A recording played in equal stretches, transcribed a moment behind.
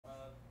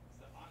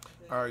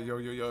All right, yo,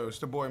 it's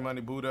the boy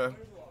Money Buddha.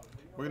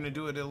 We're gonna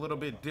do it a little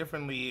bit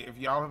differently. If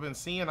y'all have been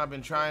seeing, I've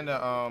been trying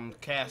to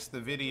cast the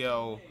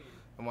video,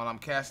 and while I'm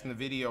casting the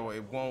video,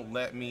 it won't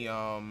let me.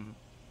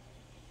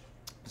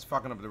 It's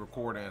fucking up the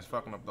recording. It's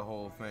fucking up the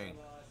whole thing.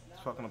 It's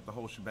fucking up the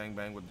whole shebang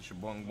bang with the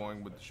shaboing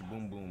boing with the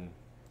shaboom boom.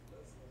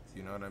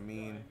 You know what I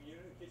mean?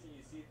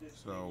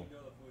 So,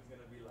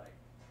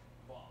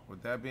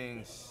 with that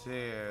being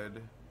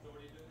said,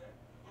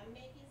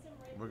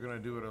 we're gonna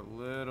do it a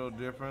little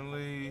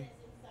differently.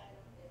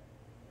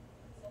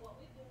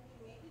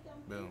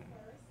 Boom.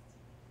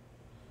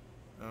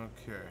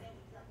 Okay.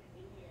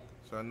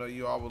 So I know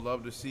you all would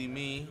love to see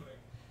me.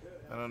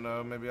 I don't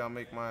know, maybe I'll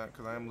make my,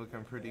 because I'm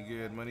looking pretty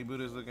good. Money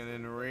Buddha's looking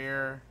in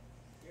rare.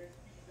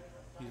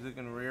 He's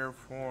looking rare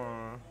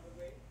form.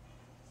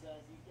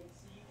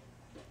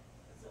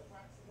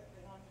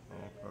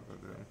 Oh, fuck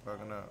with it. I'm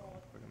fucking up.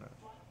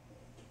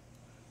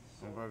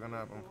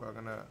 I'm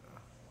fucking up.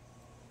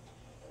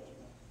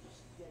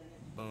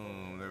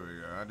 Boom, there we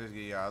go. I just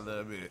get y'all a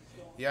little bit.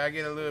 Yeah, I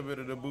get a little bit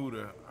of the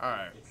Buddha.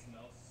 Alright.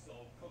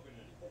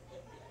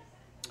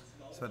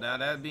 So now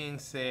that being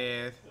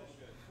said,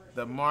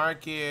 the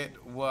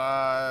market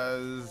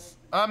was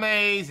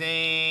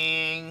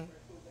amazing.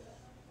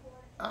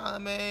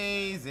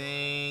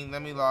 Amazing.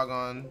 Let me log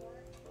on.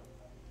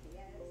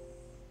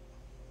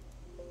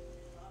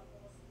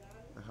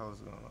 What the hell is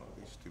going on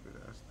with these stupid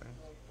ass things?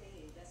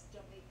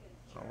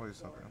 Always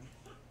something.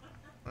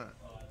 All right.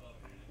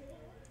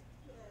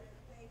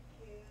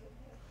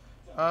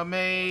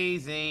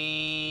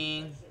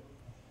 Amazing.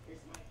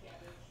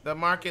 The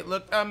market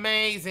looked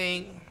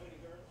amazing.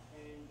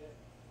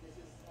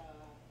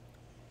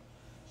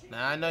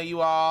 Now I know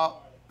you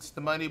all. It's the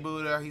Money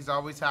Buddha. He's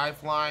always high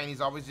flying. He's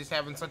always just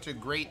having such a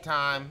great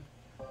time.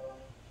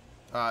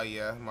 Oh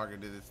yeah, market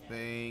did its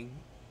thing.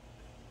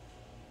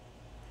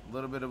 A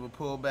little bit of a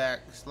pullback,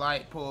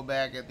 slight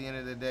pullback at the end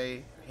of the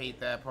day. Hate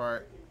that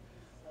part.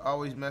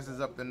 Always messes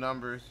up the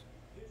numbers.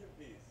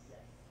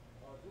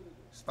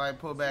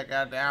 Slight pullback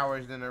after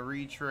hours, then a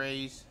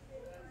retrace.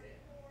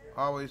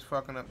 Always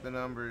fucking up the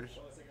numbers.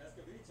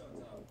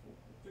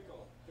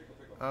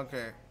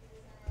 Okay.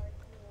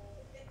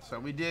 So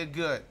we did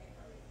good.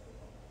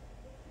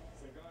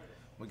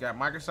 We got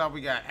Microsoft,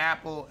 we got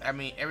Apple. I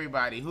mean,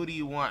 everybody. Who do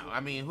you want? I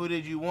mean, who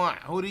did you want?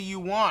 Who do you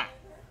want?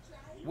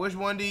 Which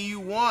one do you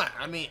want?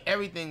 I mean,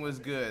 everything was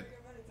good.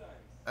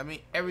 I mean,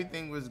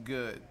 everything was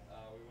good.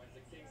 We went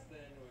to Kingston,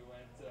 we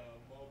went to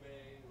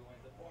Mobay, we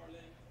went to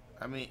Portland.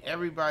 I mean,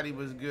 everybody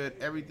was good.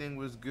 Everything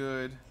was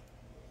good.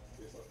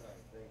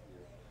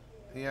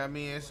 Yeah, I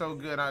mean, it's so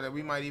good that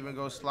we might even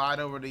go slide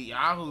over to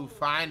Yahoo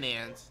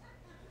Finance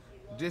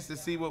just to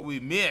see what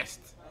we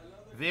missed.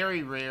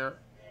 Very rare.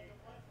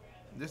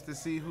 Just to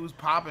see who's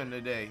popping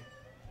today.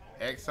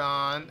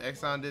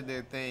 Exxon did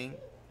their thing.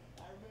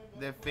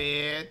 The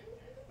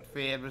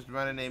Fed was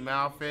running their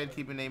mouth, Fed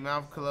keeping their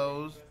mouth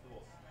closed.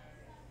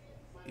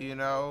 You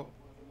know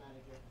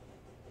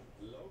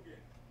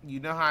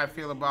how I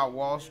feel about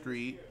Wall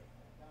Street.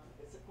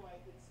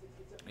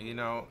 You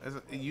know,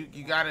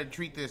 you gotta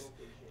treat this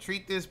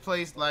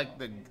place like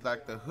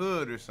the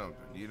hood or something.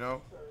 You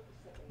know,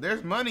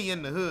 there's money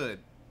in the hood,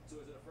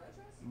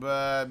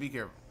 but be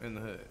careful in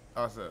the hood.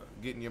 Also,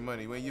 getting your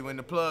money when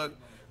the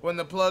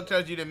plug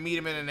tells you to meet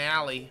him in an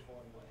alley,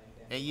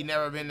 and you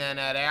never been in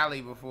that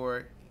alley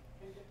before,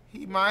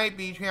 he might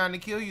be trying to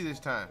kill you this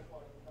time.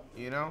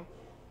 You know.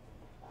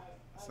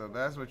 So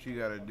that's what you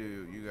gotta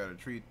do. You gotta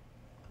treat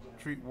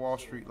Wall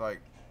Street like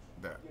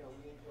that.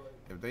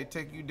 If they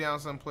take you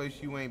down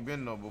someplace you ain't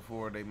been no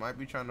before, they might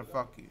be trying to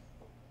fuck you.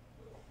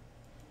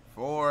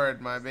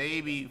 Ford, my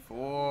baby,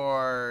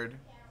 Ford.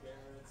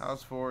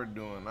 How's Ford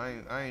doing?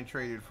 I ain't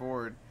traded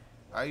Ford.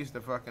 I used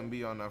to fucking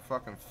be on the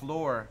fucking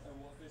floor,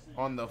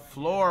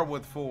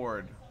 with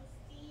Ford.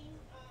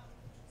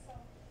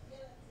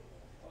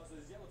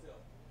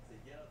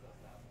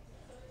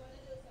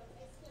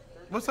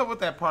 What's up with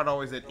that part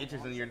always that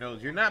itches in your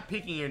nose? You're not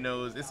picking your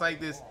nose. It's like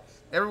this.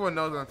 Everyone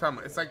knows what I'm talking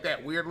about. It's like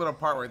that weird little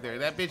part right there.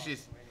 That bitch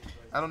is,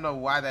 I don't know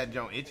why that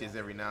joint itches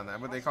every now and then.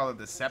 But they call it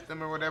the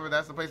septum or whatever.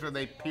 That's the place where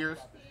they pierce.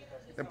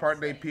 The part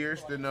they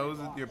pierce the nose,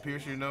 you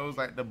pierce your nose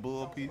like the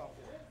bull piece.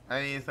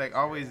 I mean, it's like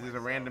always there's a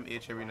random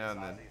itch every now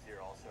and then.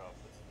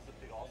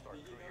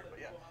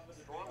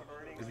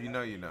 If you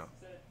know, you know.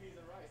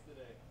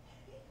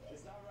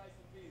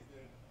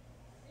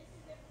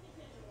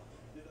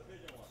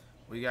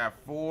 We got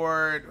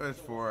Ford. What's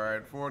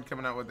Ford? Ford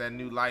coming out with that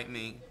new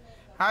Lightning.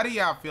 How do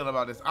y'all feel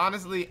about this?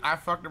 Honestly, I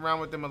fucked around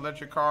with them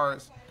electric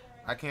cars.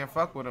 I can't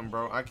fuck with them,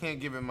 bro. I can't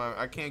give it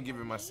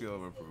my seal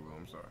of approval.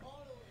 I'm sorry.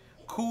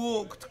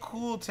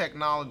 Cool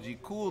technology,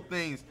 cool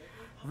things.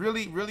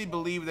 Really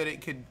believe that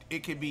it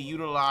could be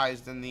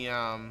utilized in the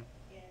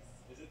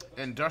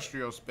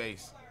industrial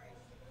space.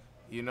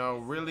 You know,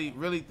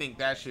 really think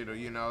that shit, or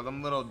you know,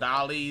 them little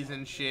dollies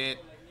and shit,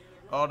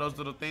 all those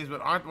little things.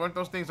 But weren't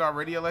those things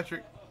already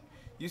electric?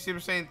 You see what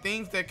I'm saying?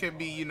 Things that could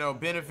be, you know,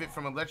 benefit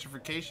from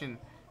electrification,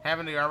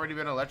 haven't they already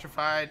been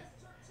electrified?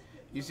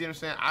 You see what I'm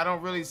saying? I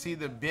don't really see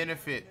the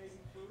benefit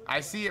I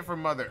see it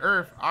from Mother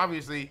Earth,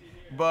 obviously,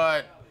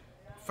 but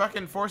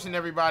fucking forcing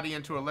everybody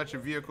into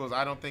electric vehicles,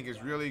 I don't think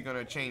is really going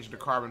to change the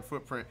carbon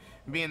footprint,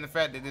 being the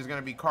fact that there's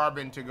going to be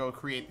carbon to go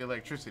create the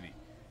electricity.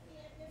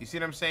 You see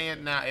what I'm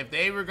saying? Now, if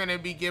they were going to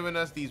be giving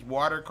us these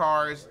water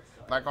cars,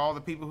 like all the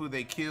people who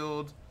they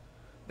killed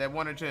that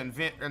wanted to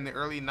invent in the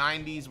early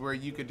 90s, where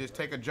you could just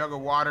take a jug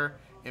of water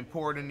and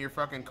pour it in your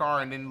fucking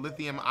car, and then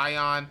lithium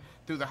ion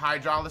through the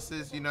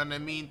hydrolysis, you know what I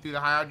mean? Through the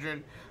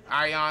hydrogen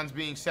ions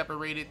being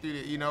separated through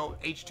the, you know,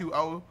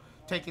 H2O,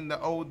 taking the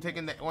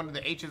one of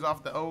the H's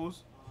off the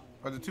O's,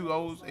 or the two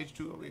O's,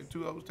 H2O, we have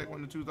two O's, take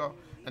one of the two's off,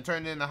 and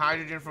turn it into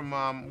hydrogen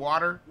from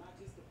water.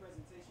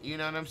 You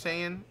know what I'm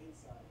saying?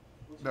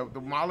 The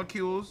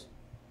molecules.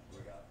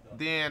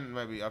 Then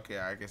maybe, okay,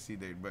 I can see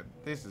that, but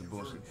this is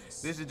bullshit.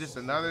 This is just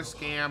another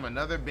scam,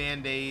 another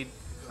band-aid,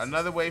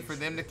 another way for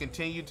them to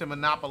continue to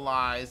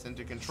monopolize and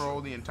to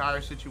control the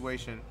entire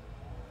situation.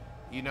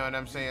 You know what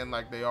I'm saying?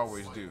 Like they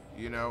always do,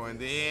 you know, and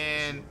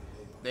then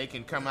they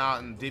can come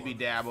out and dibby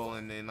dabble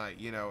and then, like,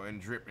 you know,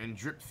 and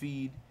drip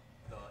feed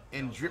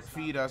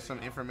us some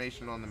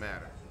information on the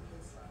matter.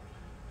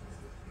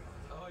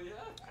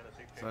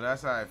 So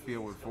that's how I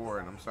feel with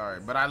Ford. I'm sorry,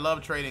 but I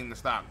love trading the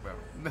stock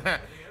though.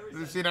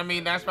 You see what I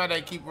mean? That's why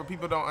they keep, where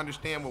people don't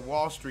understand with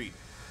Wall Street.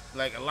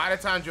 Like, a lot of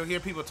times you'll hear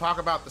people talk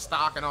about the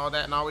stock and all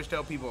that, and I always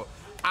tell people,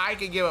 I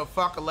could give a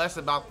fuck less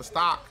about the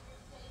stock.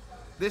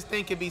 This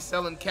thing could be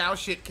selling cow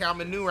shit, cow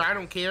manure. I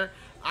don't care.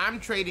 I'm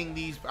trading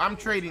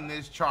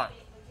this chart.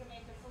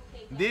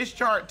 This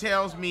chart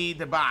tells me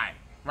to buy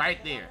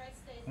right there.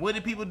 What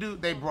did people do?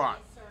 They brought.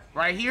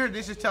 Right here,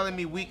 this is telling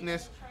me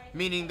weakness,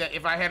 meaning that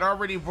if I had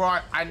already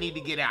bought, I need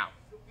to get out.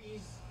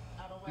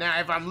 Now,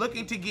 if I'm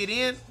looking to get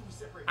in,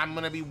 I'm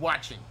going to be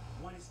watching.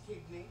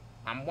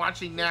 I'm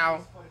watching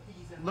now,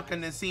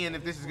 looking and seeing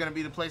if this is going to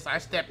be the place I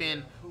step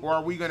in, or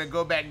are we going to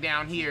go back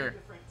down here,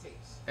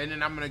 and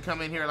then I'm going to come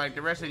in here like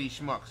the rest of these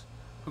schmucks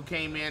who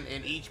came in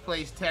each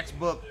place,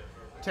 textbook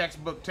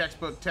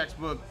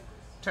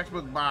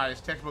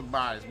buys,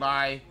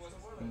 buy.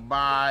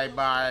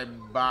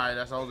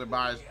 That's all those are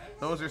buys.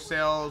 Those are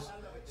sales,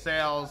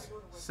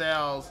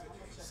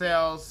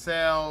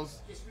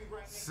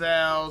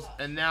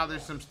 and now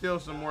there's still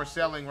some more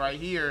selling right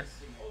here,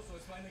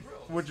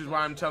 which is why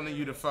I'm telling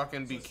you to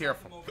fucking be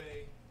careful.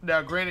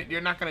 Now, granted, they're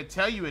not going to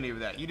tell you any of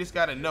that. You just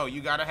got to know.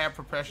 You got to have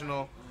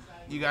professional.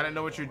 You got to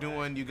know what you're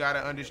doing. You got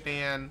to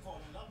understand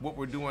what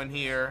we're doing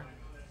here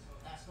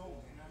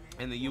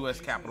in the U.S.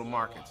 capital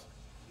markets.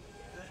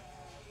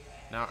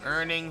 Now,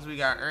 earnings. We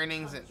got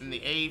earnings in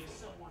the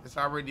 8th. It's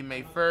already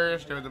May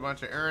 1st. There was a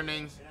bunch of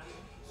earnings.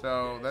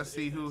 So, let's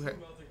see who...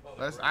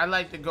 I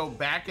like to go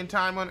back in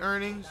time on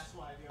earnings,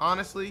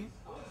 honestly,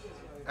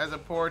 as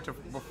opposed to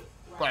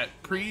like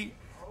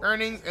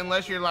pre-earnings,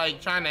 unless you're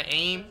like trying to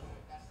aim.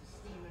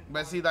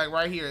 But see, like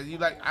right here,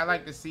 I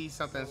like to see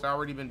something that's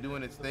already been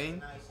doing its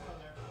thing.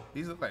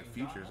 These look like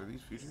futures. Are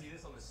these futures?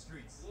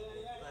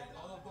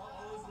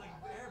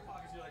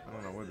 I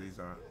don't know what these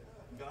are.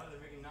 God,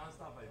 they're making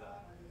non-stop like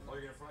that. Oh,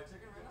 you're gonna fry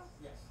chicken right now?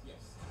 Yes,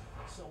 yes.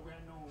 So we're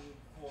known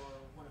for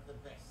one of the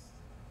best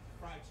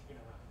fried chicken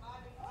around.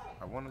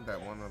 I wanted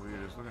that one over here.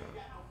 Just look at it.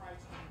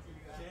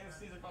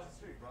 KFC's across the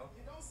street, bro.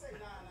 You don't say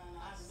nah.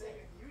 I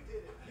said you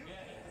did it. You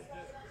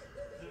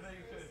Yeah, just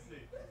make it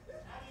KFC.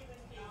 not even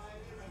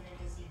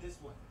can see this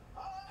one.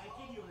 I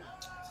kid you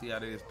not. See how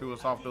they just threw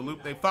us off the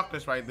loop? They fucked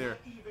us right there.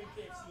 Even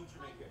KFC in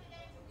Jamaica.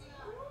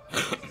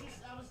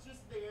 I was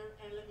just there,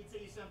 and let me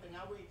tell you something.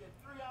 I waited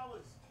 3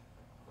 hours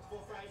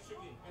for fried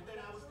chicken, and then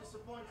I was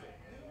disappointed.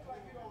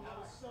 I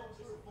was so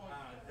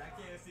disappointed. That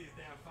KFC is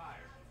damn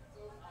fire.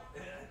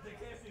 The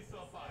KFC is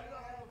so fire.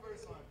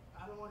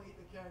 I don't want to eat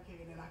the carrot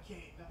cake, and then I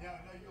can't. No,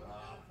 you'll be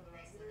down for the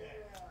rest of the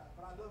day.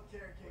 But I love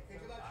carrot cake.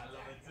 I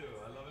love it too.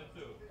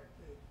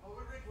 What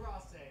would Rick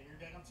Ross say? You're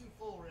dead. I'm too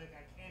full, Rick.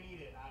 I can't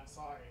eat it. I'm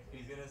sorry.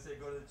 He's gonna say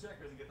go to the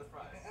Checkers and get the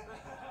fries.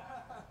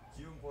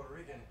 Cuban, Puerto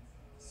Rican.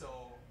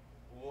 So,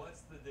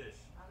 what's the dish?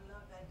 I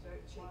love that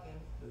jerk chicken.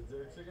 The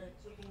jerk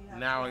chicken?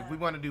 Now, if we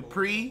want to do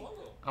pre,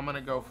 I'm going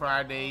to go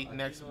Friday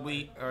next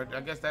week. Or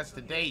I guess that's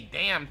today.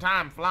 Damn,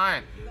 time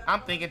flying.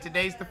 I'm thinking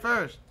today's the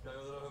 1st.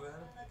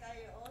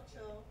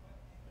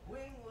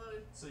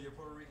 Wingwood, So you're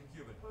Puerto Rican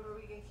Cuban? Puerto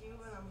Rican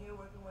Cuban. I'm here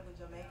working with the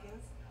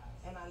Jamaicans,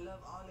 and I love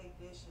all their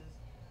dishes.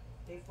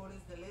 Their food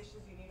is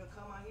delicious. You need to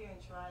come out here and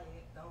try it.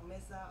 Don't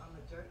miss out on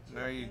the jerk chicken.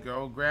 There you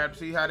go.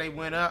 See how they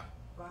went up?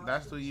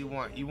 That's what you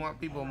want. You want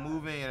people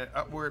moving in an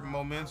upward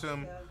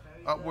momentum,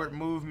 upward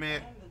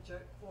movement. And the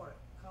jerk pork.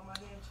 Come out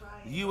here and try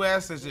it.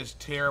 U.S. is just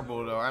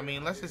terrible, though. I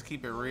mean, let's just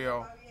keep it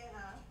real.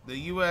 The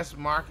U.S.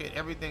 market,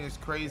 everything is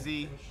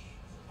crazy.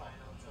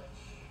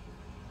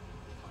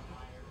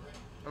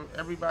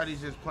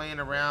 Everybody's just playing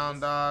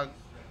around, dog.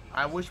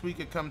 I wish we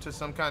could come to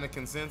some kind of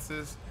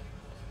consensus.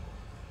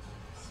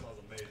 Smells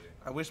amazing.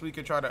 I wish we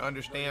could try to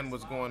understand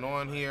what's going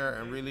on here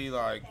and really,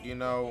 like,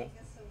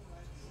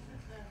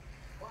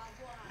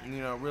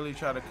 really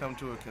try to come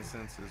to a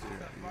consensus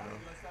here,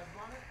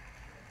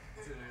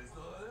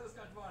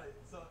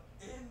 So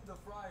in the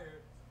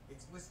fryer,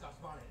 it's with Scotch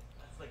bonnet.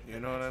 That's like You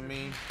know what I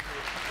mean?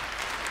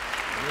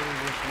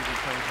 eventually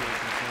to come to a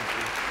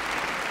consensus,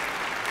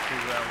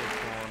 figure out what's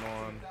going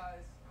on.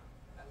 Guys,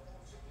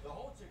 the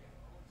whole chicken.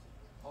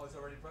 Oh, it's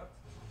already prepped?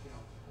 You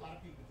know, a lot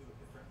of people do it a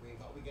different way,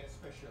 but we get a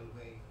special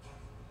way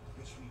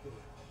which we do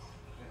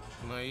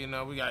it. You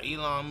know, we got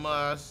Elon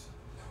Musk.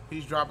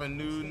 He's dropping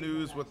new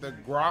news with the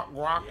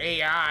Grok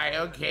AI.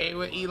 Okay,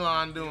 what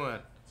Elon doing?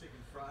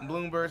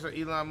 Bloomberg said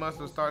Elon Musk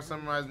will start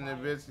summarizing the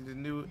events of the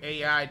new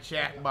AI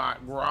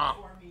chatbot Grok.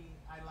 For me,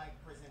 I like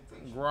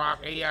presentation.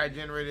 Grok AI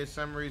generated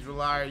summaries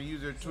rely on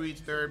user tweets,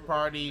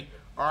 third-party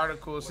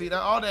articles. See,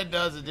 all that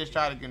does is just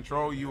try to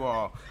control you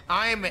all.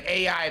 I am an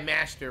AI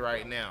master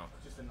right now.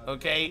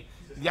 Okay,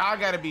 y'all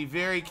got to be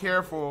very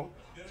careful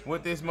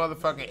with this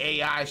motherfucking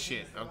AI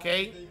shit.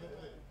 Okay.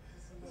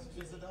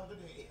 Just another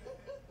day.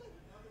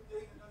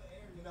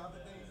 Another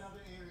day,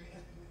 another area.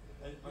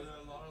 And are there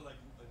a lot of like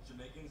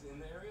Jamaicans in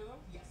the area though?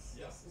 Yes,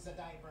 yes. It's a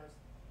diverse.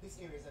 This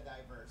area is a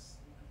diverse.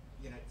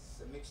 You know,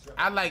 it's a mixture.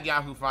 I like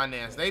Yahoo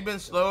Finance. They've been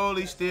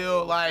slowly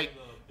still like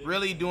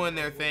really doing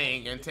their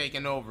thing and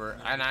taking over,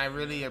 and I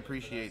really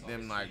appreciate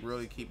them like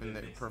really keeping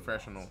it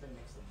professional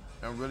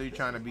and really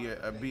trying to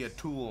be a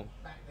tool,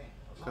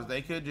 because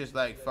they could just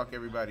like fuck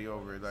everybody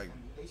over. Like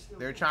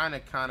they're trying to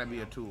kind of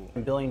be a tool.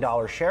 $1 billion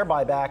share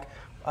buyback.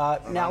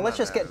 Now let's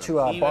just get to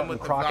Barton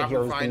Crockett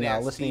here, who's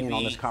been listening in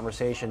on this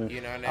conversation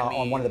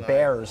on one of the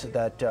bears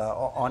that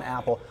on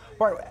Apple.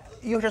 Bart,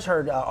 you just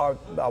heard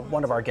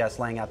one of our guests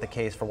laying out the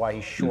case for why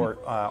he's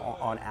short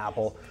on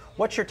Apple.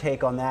 What's your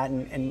take on that,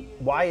 and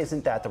why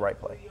isn't that the right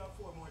play?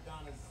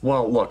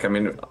 Well, look, I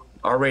mean,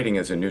 our rating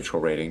is a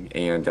neutral rating,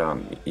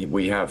 and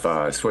we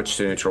have switched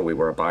to neutral. We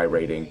were a buy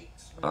rating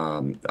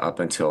up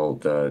until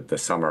the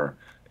summer,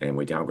 and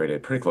we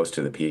downgraded pretty close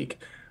to the peak.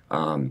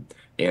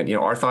 And you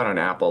know, our thought on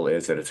Apple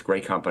is that it's a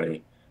great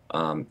company.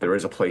 There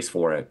is a place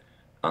for it,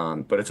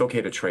 but it's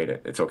okay to trade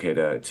it. It's okay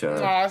to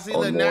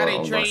own more,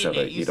 own less of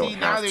it. You don't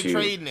have to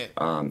trading it.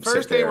 sit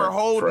First they were there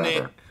holding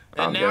forever. it,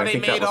 and now they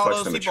made all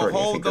those people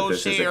hold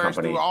those shares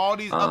through all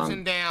these ups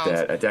and downs.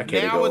 That a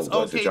decade now ago it's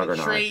was a okay juggernaut,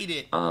 to trade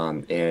it.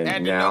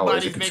 and now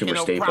is a nobody's consumer making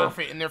no staple.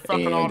 profit, and they're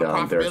fucking all the There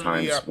are profitability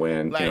times up.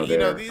 when Like,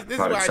 their this is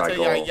product why I tell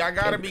cycle, y'all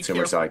gotta and be consumer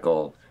careful.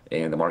 cycle,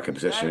 and the market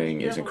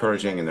positioning is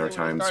encouraging, and there are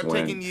times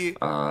when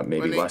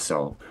maybe less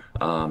so.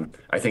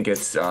 I think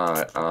it's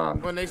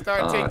when they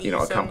start taking you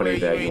know, a company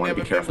that you want to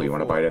be careful. You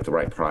want to buy it at the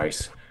right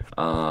price.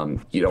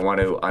 You don't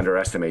want to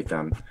underestimate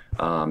them,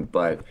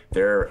 but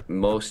they're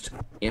most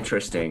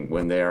interesting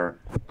when they're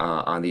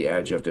on the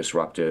edge of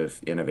disruptive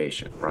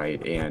innovation,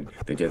 right? And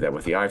they did that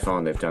with the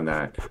iPhone. They've done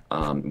that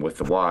with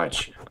the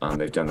watch.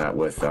 They've done that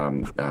with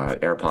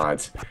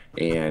AirPods,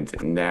 and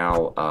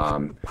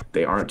now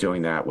they aren't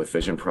doing that with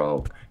Vision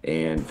Pro,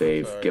 and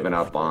they've given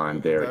up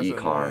on their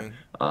e-car.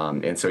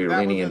 And so you're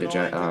leaning into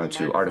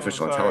to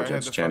artificial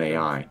intelligence, Gen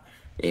AI.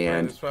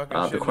 And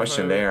the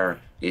question there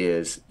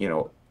is, you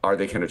know, are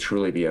they going to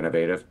truly be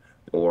innovative,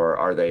 or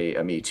are they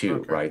a Me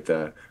Too, right?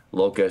 The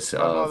locus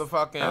of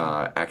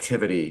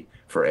activity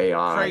for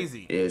AI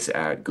is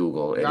at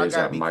Google. It is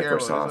at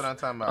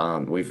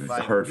Microsoft. We've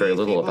heard very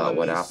little about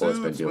what Apple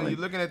has been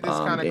doing.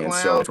 And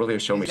so it's really a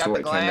show me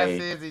story. Can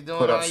they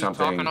put up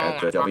something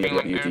at the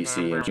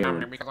WWDC in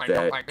June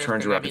that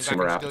turns around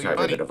consumer appetite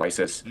for the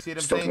devices,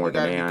 stokes more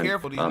demand?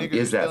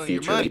 Is that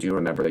feature that you do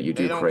remember that you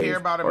do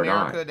crave or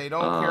not?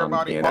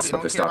 And that's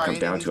what the stock comes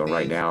down to. And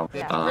right now,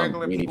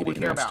 we need to be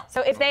convinced.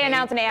 So if they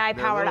announce an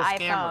AI-powered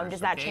iPhone,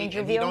 does that change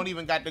your view?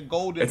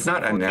 It's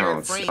not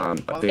announced. They if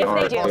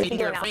are. they do, you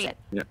think announce it.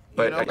 Yeah,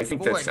 but I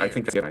think that's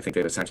good. I think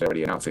they've essentially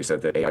already announced. They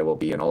said that AI will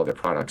be in all of their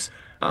products.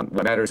 What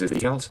matters is the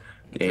details,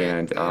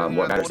 and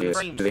what matters is,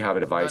 do they have a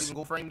device?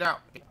 Framed out.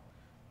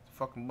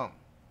 Fucking bum.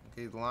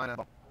 Okay, the line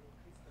up.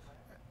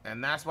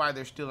 And that's why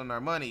they're stealing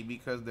our money,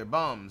 because they're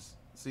bums.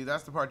 See,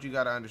 that's the part you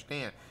gotta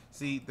understand.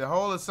 See, the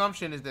whole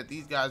assumption is that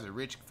these guys are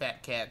rich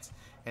fat cats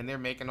and they're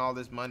making all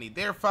this money.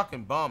 They're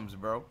fucking bums,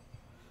 bro.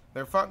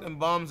 They're fucking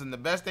bums, and the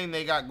best thing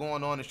they got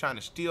going on is trying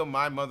to steal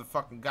my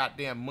motherfucking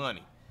goddamn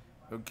money.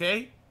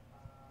 Okay?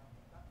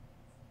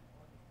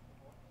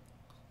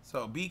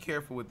 So be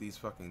careful with these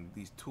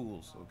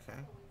tools, okay?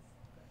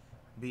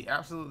 Be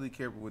absolutely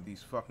careful with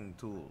these fucking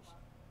tools.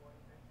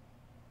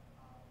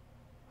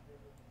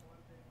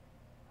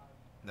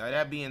 Now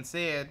that being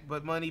said,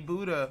 but money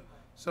Buddha,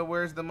 so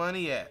where's the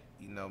money at?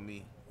 You know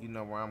me. You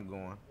know where I'm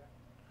going.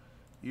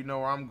 You know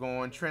where I'm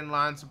going. Trend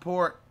line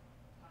support.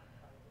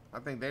 I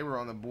think they were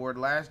on the board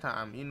last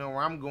time. You know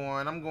where I'm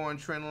going. I'm going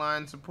trend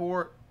line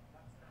support.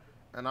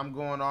 And I'm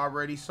going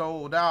already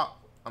sold out.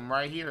 I'm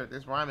right here.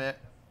 That's where I'm at.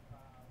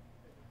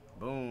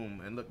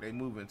 Boom. And look, they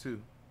moving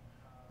too.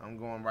 I'm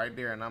going right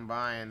there and I'm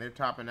buying. They're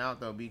topping out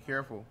though. Be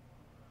careful.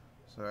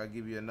 So I'll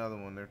give you another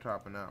one. They're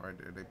topping out right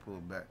there. They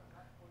pulled back.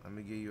 Let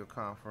me give you a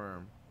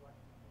confirm.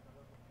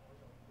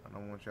 I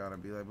don't want y'all to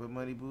be like, but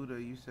Money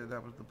Buddha, you said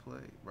that was the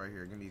play. Right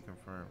here. Give me a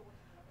confirm.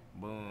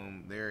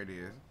 Boom. There it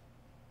is.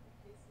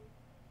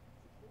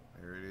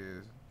 There it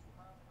is.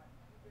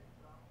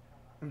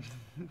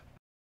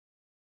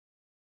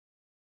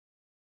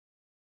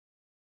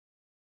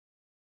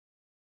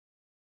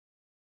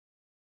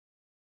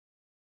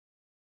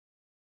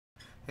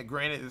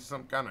 Granted, it's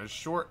some kind of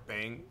short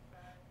thing.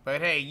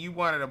 But hey, you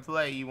wanted to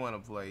play, you want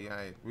to play.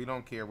 We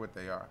don't care what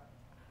they are.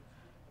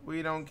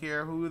 We don't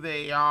care who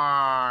they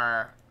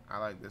are. I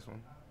like this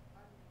one.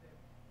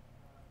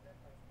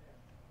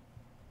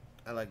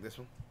 I like this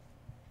one.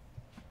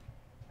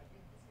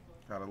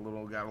 Got a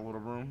little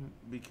room.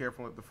 Be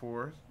careful with the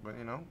fours, but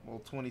you know, little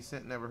 20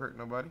 cent never hurt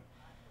nobody.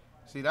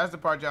 See, that's the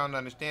part y'all don't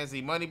understand.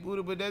 See, money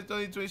Buddha, but that's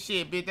only twin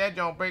shit, bitch. That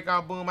don't break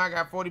out, boom. I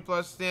got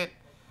 40+ cent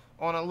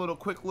on a little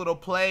quick little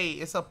play.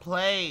 It's a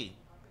play.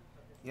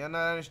 Y'all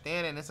not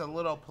understanding? It's a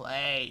little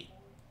play.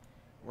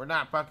 We're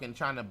not fucking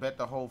trying to bet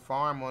the whole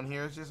farm on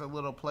here. It's just a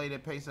little play to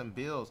pay some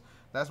bills.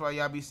 That's why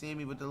y'all be seeing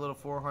me with the little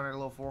 400,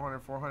 little 400,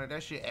 400.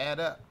 That shit add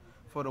up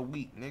for the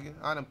week, nigga.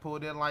 I done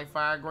pulled in like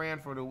 5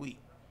 grand for the week.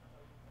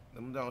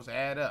 Them don't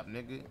add up,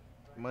 nigga.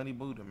 Money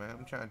Buddha, man.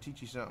 I'm trying to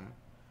teach you something.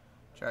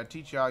 Try to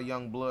teach y'all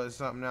young blood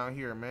something out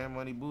here, man.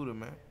 Money Buddha,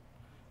 man.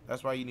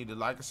 That's why you need to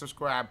like and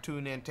subscribe,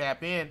 tune in,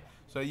 tap in,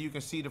 so you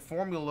can see the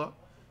formula.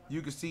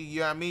 You can see,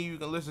 you know what I mean? You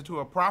can listen to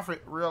a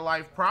prophet, real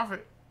life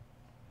prophet.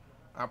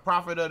 A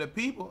prophet of the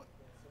people.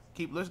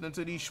 Keep listening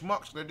to these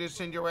schmucks that just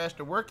send your ass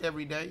to work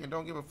every day and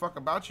don't give a fuck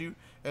about you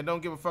and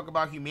don't give a fuck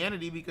about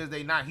humanity because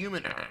they not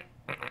human.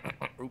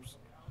 Oops.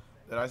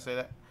 Did I say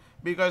that?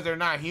 Because they're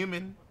not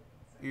human,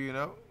 you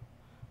know?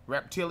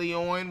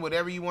 Reptilian,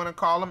 whatever you want to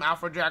call them,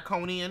 Alpha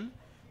Draconian,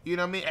 you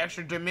know what I mean?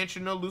 Extra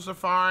dimensional,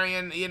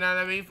 Luciferian, you know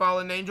what I mean?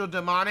 Fallen angel,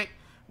 demonic,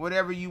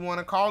 whatever you want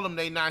to call them,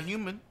 they not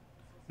human.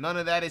 None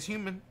of that is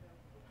human.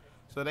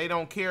 So they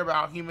don't care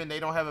about human. They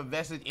don't have a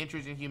vested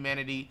interest in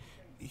humanity.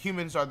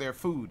 Humans are their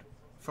food,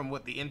 from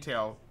what the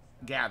intel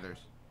gathers.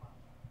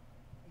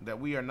 That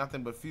we are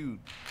nothing but food.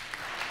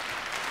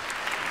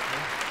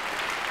 Okay?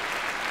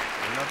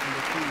 We're nothing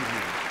but food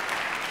here.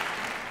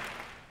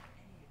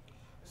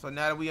 So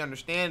now that we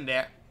understand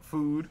that,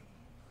 food,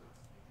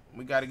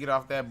 we got to get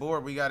off that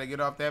board. We got to get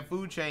off that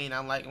food chain.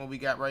 I'm liking what we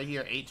got right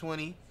here.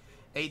 820,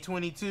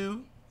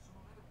 822,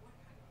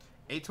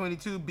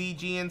 822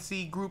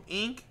 BGNC Group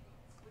Inc.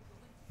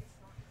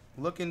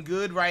 Looking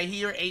good right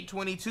here,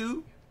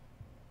 822.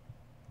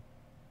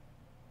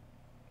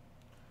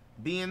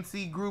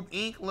 BNC Group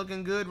Inc.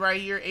 looking good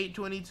right here,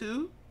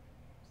 822.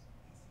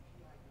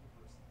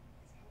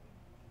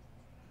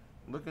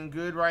 Looking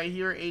good right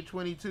here,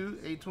 822.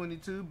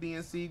 822,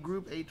 BNC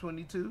Group,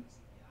 822.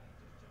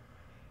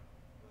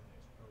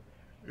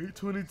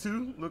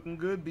 822, looking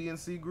good,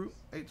 BNC Group,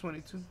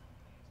 822.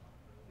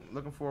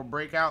 Looking for a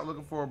breakout,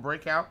 looking for a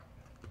breakout.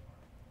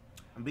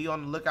 Be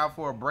on the lookout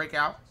for a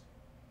breakout.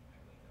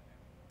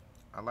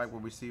 I like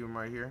what we see them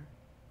right here.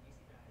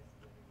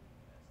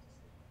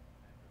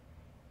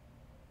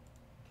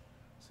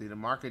 See, the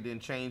market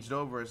didn't change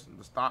over.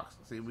 The stocks,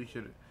 see, we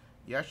should,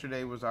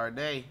 yesterday was our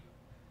day.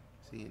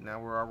 See, now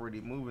we're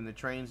already moving. The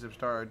trains have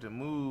started to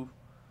move.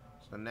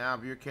 So now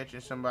if you're catching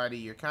somebody,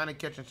 you're kind of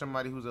catching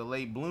somebody who's a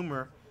late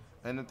bloomer.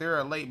 And if they're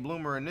a late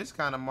bloomer in this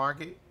kind of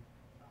market,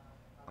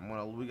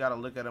 we got to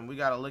look at them. We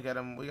got to look at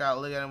them. We got to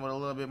look at them with a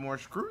little bit more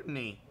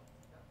scrutiny.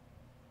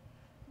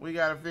 We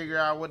got to figure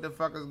out what the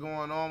fuck is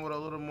going on with a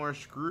little more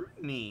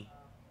scrutiny.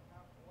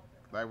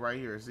 Like right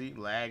here, see?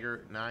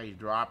 Laggard. Now he's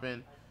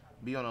dropping.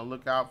 Be on the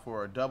lookout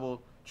for a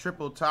double,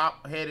 triple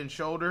top, head and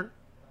shoulder.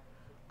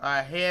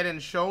 Head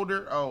and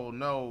shoulder. Oh,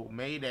 no.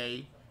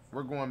 Mayday.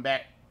 We're going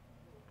back.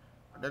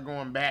 They're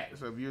going back.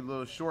 So if you're a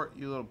little short,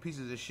 you little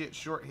pieces of shit,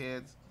 short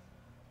heads,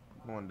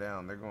 going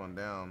down. They're going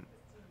down.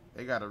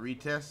 They got to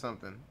retest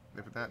something.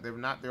 If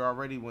not, they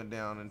already went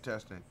down in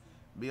testing.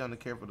 Be on the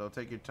careful, though.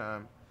 Take your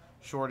time.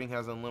 Shorting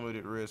has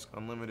unlimited risk.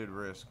 Unlimited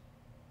risk.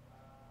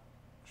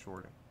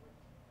 Shorting.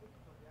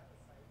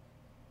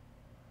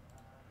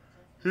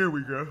 Here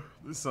we go.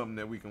 This is something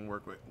that we can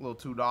work with. A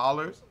little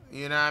 $2.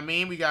 You know what I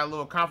mean? We got a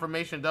little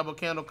confirmation, double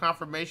candle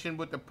confirmation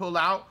with the pull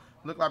out.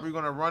 Look like we're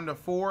going to run to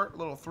 4. A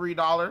little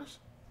 $3.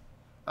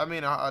 I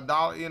mean, a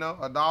dollar, you know,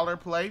 a dollar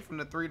play from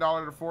the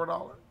 $3 to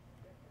 $4.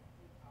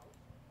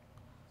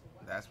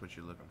 That's what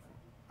you're looking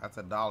for. That's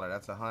a dollar.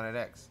 That's a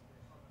 100x.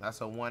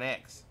 That's a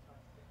 1x.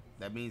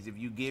 That means if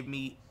you give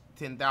me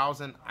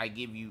 10,000, I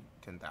give you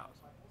 10,000.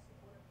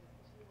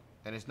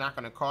 And it's not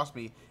going to cost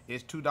me.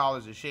 It's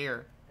 $2 a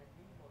share.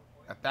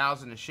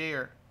 1,000 a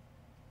share.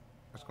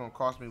 It's going to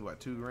cost me what?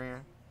 2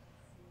 grand.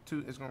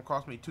 It's going to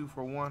cost me 2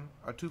 for 1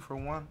 or 2 for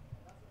 1.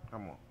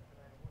 Come on.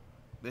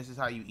 This is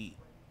how you eat.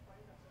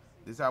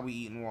 This is how we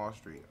eat in Wall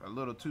Street. A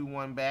little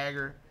 2-1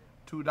 bagger,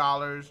 $2,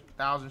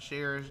 1,000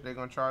 shares. They're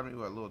going to charge me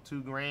what? A little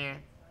 2 grand.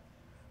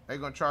 They're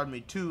going to charge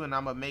me 2 and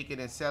I'm going to make it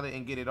and sell it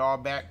and get it all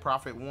back.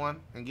 Profit 1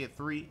 and get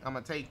 3. I'm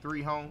going to take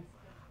 3 home.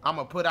 I'm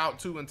going to put out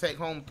 2 and take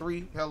home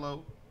 3.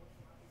 Hello.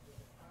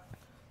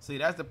 See,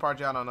 that's the part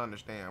y'all don't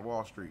understand.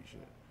 Wall Street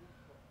shit.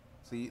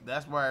 See,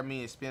 that's why I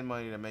mean spend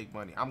money to make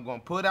money. I'm going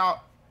to put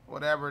out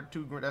whatever,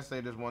 2 grand. Let's say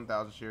there's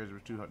 1,000 shares. It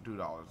was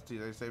 $2. See,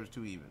 they say it was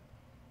 2 even.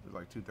 It was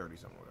like 230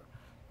 something. Whatever.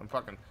 I'm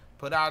fucking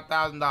put out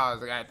 $1,000.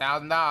 I got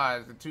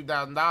 $1,000 to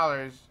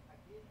 $2,000.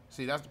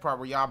 See, that's the part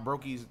where y'all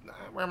brokies.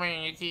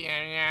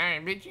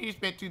 Bitch, you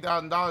spent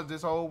 $2,000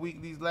 this whole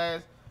week. These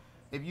last,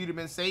 if you'd have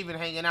been saving,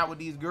 hanging out with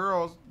these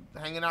girls,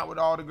 hanging out with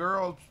all the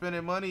girls,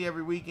 spending money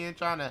every weekend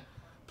trying to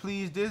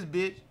please this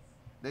bitch.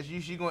 That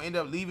she gonna end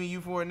up leaving you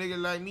for a nigga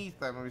like me.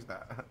 Stop. Let me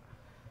stop.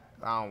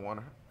 I don't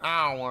want her.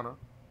 I don't want her.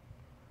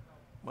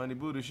 Money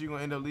Buddha, she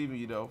gonna end up leaving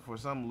you though for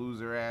some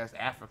loser ass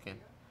African,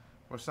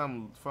 or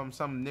some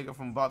nigga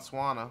from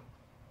Botswana.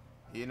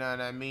 You know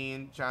what I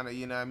mean? Trying to,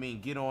 you know what I mean,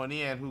 get on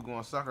in, who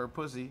gonna suck her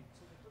pussy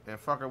and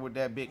fuck her with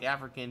that big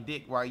African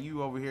dick while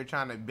you over here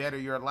trying to better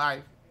your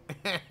life.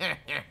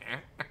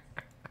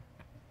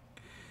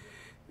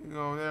 You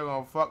know, they're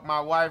gonna fuck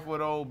my wife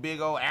with old big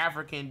old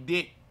African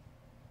dick.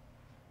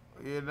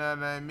 You know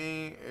what I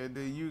mean? And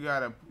then you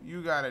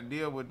gotta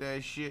deal with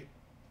that shit.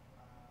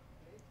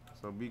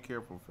 So be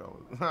careful,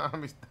 fellas. Let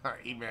me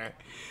start, man.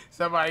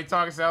 Somebody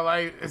talking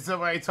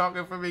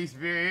for me,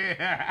 Spirit.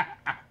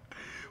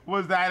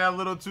 Was that a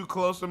little too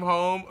close from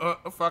home?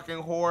 A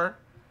fucking whore.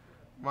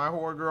 My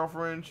whore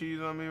girlfriend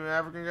cheated on me with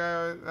African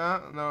guy.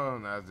 No,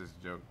 that's just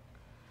a joke.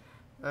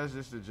 That's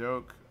just a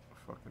joke.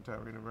 Fucking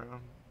Tyrene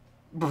Brown.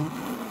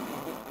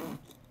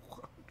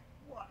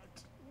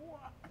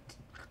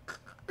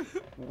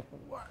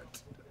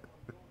 What?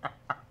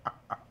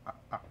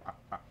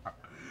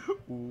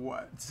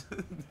 What?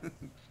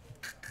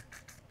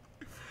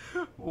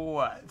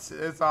 What?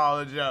 It's all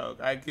a joke.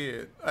 I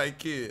kid. I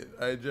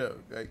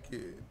joke. I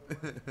kid.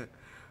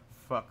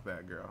 Fuck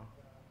that girl.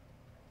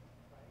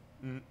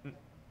 Damn,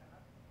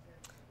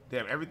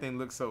 everything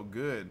looks so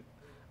good.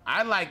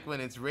 I like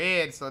when it's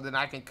red so that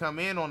I can come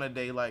in on a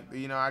day like,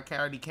 you know, I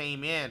already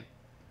came in.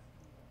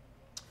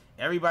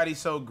 Everybody's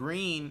so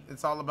green.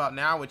 It's all about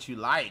now what you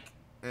like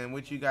and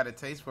what you got a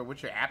taste for,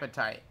 what's your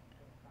appetite.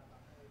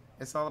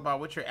 It's all about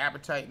what your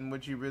appetite and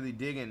what you really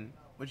digging.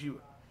 What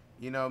you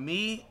know,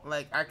 me,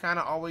 like, I kind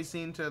of always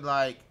seem to,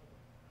 like,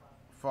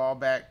 fall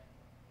back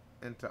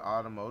into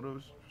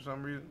automotives for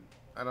some reason.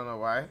 I don't know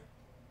why.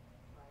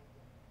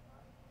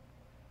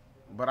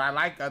 But I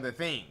like other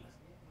things.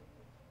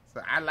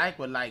 So I like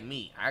what like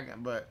me.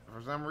 But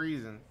for some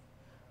reason,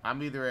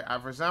 I'm either at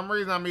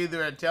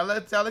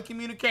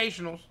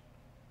telecommunicationals.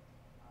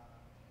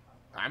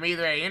 I'm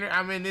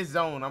in this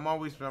zone. I'm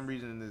always for some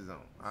reason in this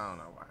zone. I don't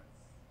know why.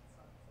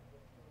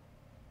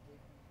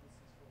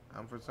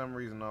 I'm for some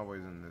reason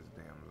always in this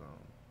damn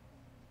zone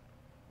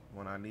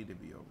when I need to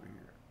be over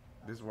here.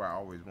 This is where I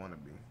always want to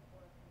be.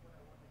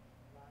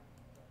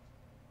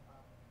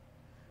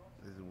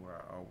 This is where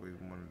I always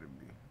wanted to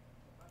be.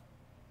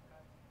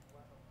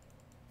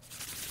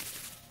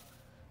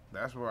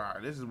 This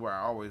is where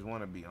I always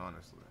want to be,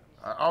 honestly.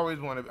 I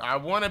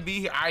want to be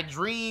here. I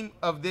dream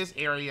of this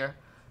area,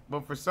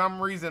 but for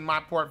some reason my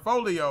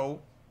portfolio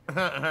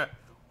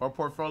or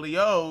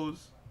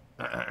portfolios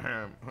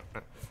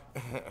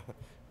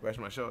brush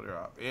my shoulder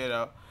off. You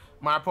know,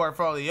 my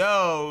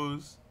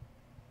portfolios,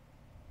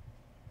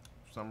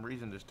 for some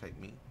reason, just take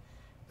me.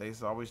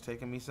 They's always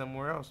taking me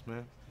somewhere else,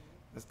 man.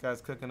 This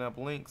guy's cooking up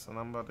links, and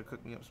I'm about to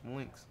cook me up some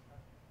links.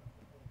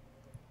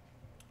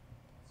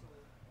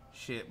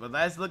 Shit, but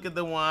let's look at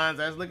the ones.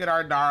 Let's look at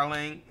our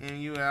darling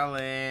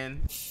MULN.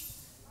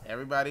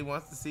 Everybody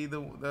wants to see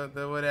the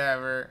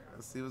whatever.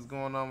 Let's see what's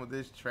going on with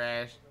this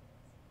trash.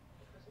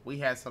 We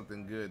had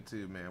something good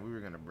too, man. We were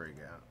gonna break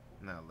out.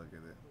 Now look at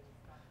it.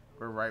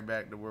 We're right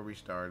back to where we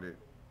started.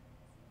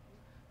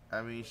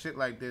 I mean, shit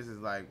like this is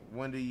like,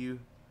 was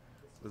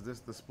this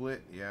the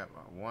split? Yeah,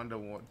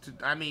 1-1.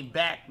 I mean,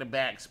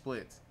 back-to-back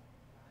splits.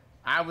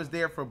 I was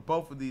there for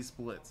both of these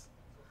splits.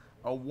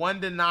 A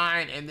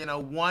 1-9 and then a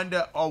 1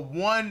 to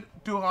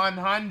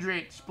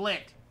 100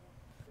 split.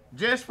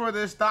 Just for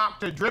the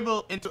stock to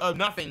dribble into a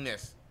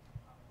nothingness.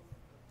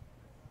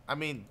 I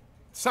mean,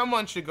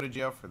 someone should go to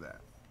jail for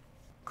that.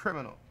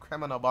 Criminal,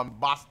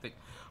 bombastic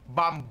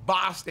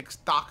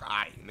stock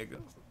eye,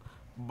 nigga.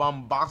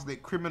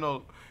 Bombastic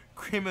criminal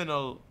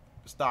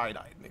side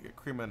eye, nigga.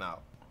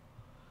 Criminal.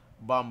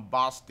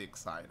 Bombastic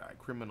side eye.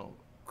 Criminal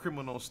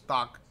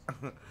stock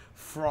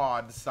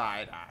fraud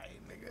side eye,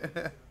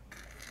 nigga.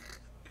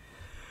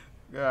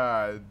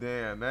 God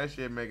damn, that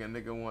shit make a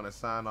nigga want to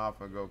sign off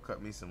and go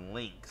cut me some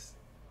links.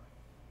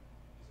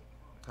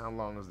 How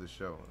long is the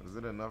show? Is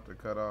it enough to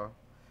cut off?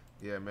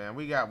 Yeah, man,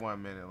 we got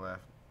 1 minute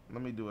left.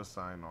 Let me do a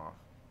sign off.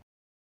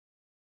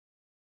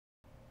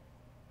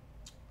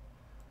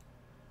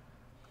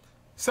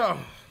 So,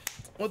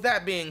 with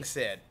that being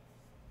said,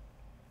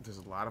 there's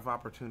a lot of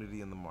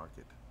opportunity in the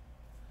market.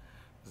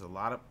 There's a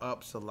lot of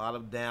ups, a lot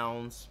of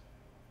downs,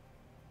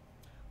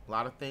 a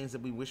lot of things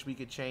that we wish we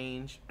could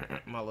change,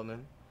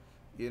 Melanin,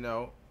 you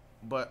know.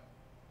 But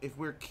if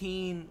we're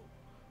keen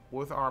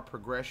with our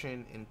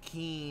progression and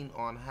keen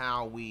on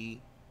how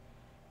we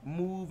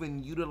move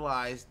and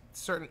utilize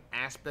certain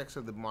aspects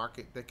of the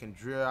market that can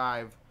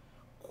drive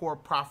core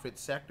profit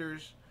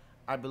sectors,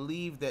 I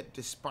believe that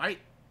despite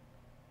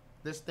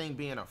this thing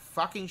being a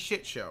fucking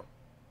shit show,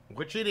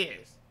 which it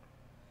is,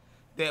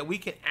 that we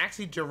can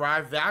actually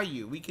derive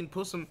value. We can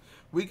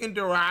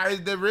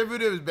derive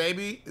derivatives,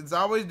 baby. It's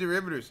always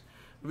derivatives.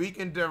 We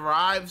can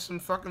derive some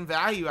fucking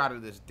value out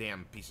of this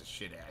damn piece of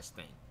shit ass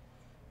thing.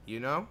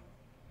 You know?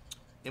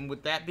 And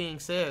with that being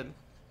said,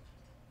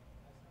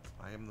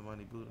 I am the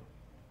Money Buddha.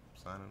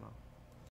 signing off.